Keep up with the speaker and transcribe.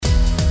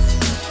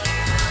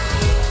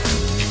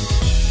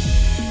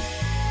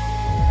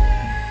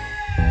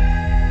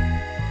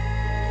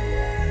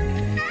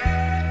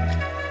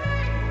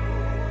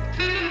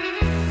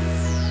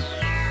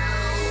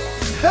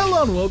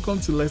and welcome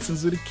to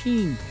Lessons with the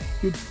King,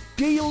 your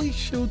daily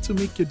show to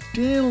make your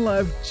day in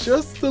life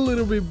just a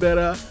little bit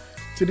better.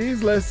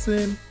 Today's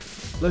lesson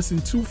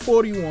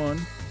 241,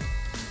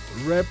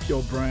 rep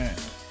your brand.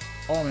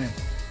 Oh man,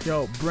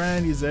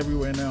 brand is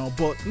everywhere now,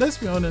 but let's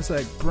be honest,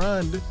 the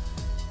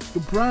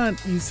brand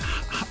is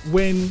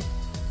when,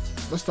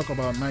 let's talk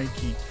about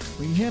Nike.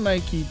 When you hear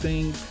Nike,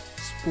 think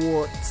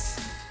sports,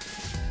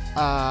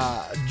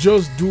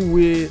 just do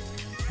it.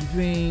 You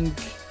think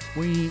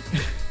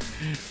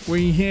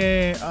when you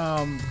hear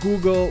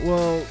Google,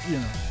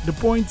 the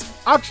point,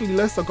 actually,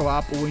 let's talk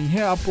about Apple. When you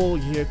hear Apple,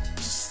 you hear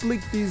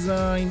slick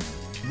design,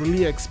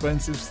 really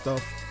expensive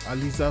stuff. At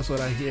least that's what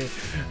I hear.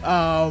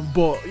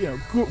 But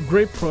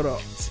great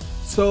products.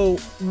 So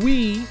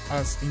we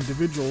as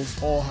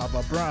individuals all have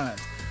a brand.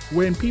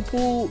 When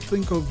people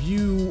think of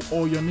you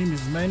or your name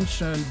is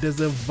mentioned,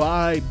 there's a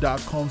vibe that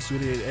comes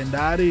with it, and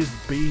that is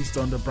based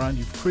on the brand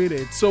you've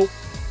created. So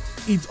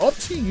it's up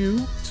to you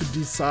to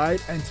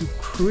decide and to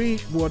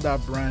create what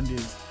that brand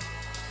is.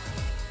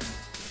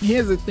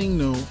 Here's the thing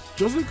though,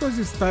 just because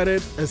you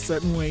started a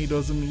certain way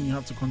doesn't mean you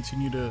have to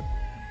continue the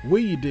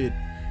way you did.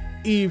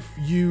 If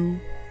your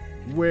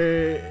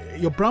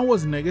brand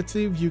was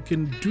negative, you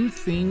can do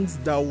things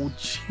that will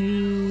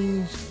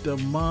change the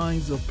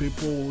minds of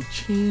people, will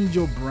change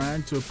your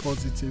brand to a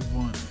positive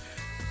one.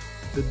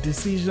 The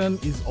decision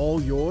is all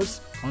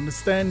yours.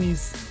 Understand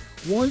is,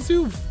 once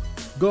you've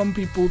gotten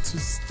people to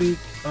stick,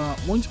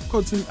 once you've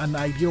gotten an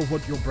idea of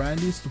what your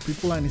brand is to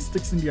people and it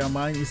sticks in their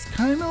mind, it's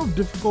kind of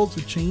difficult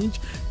to change.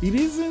 It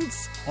isn't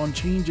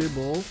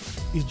unchangeable,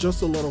 it's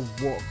just a lot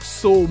of work.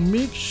 So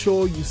make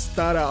sure you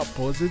start out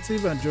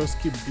positive and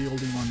just keep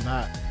building on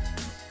that.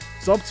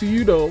 It's up to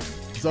you though,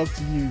 it's up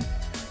to you.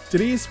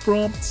 Today's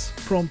prompt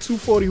from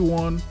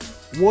 241,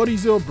 what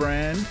is your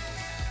brand?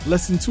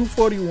 Lesson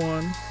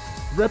 241,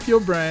 rep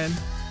your brand.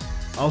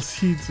 I'll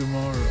see you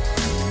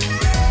tomorrow.